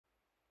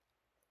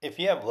If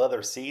you have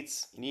leather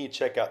seats, you need to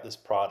check out this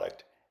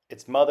product.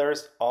 It's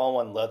Mother's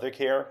All-in-One Leather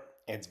Care.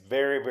 It's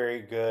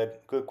very good.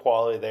 Good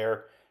quality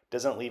there.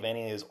 Doesn't leave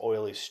any of those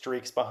oily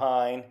streaks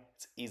behind.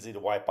 It's easy to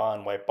wipe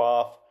on, wipe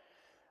off.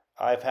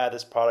 I've had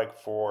this product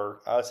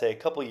for, I would say, a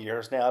couple of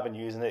years now. I've been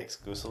using it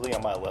exclusively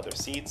on my leather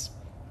seats.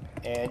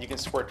 And you can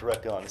squirt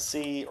directly on the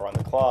seat or on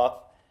the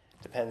cloth,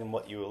 depending on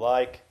what you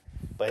like.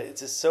 But it's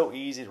just so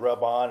easy to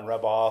rub on and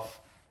rub off.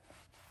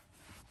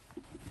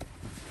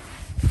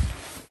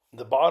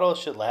 The bottle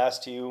should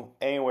last you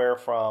anywhere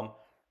from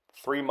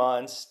 3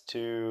 months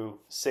to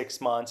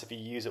 6 months if you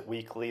use it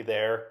weekly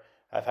there.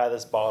 I've had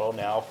this bottle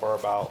now for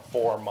about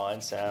 4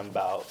 months and I'm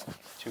about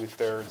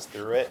 2/3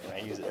 through it, and I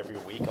use it every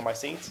week on my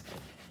seats.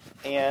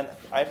 And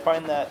I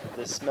find that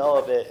the smell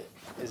of it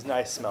is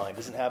nice smelling. It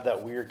doesn't have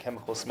that weird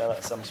chemical smell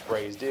that some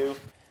sprays do.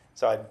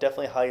 So I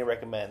definitely highly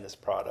recommend this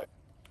product.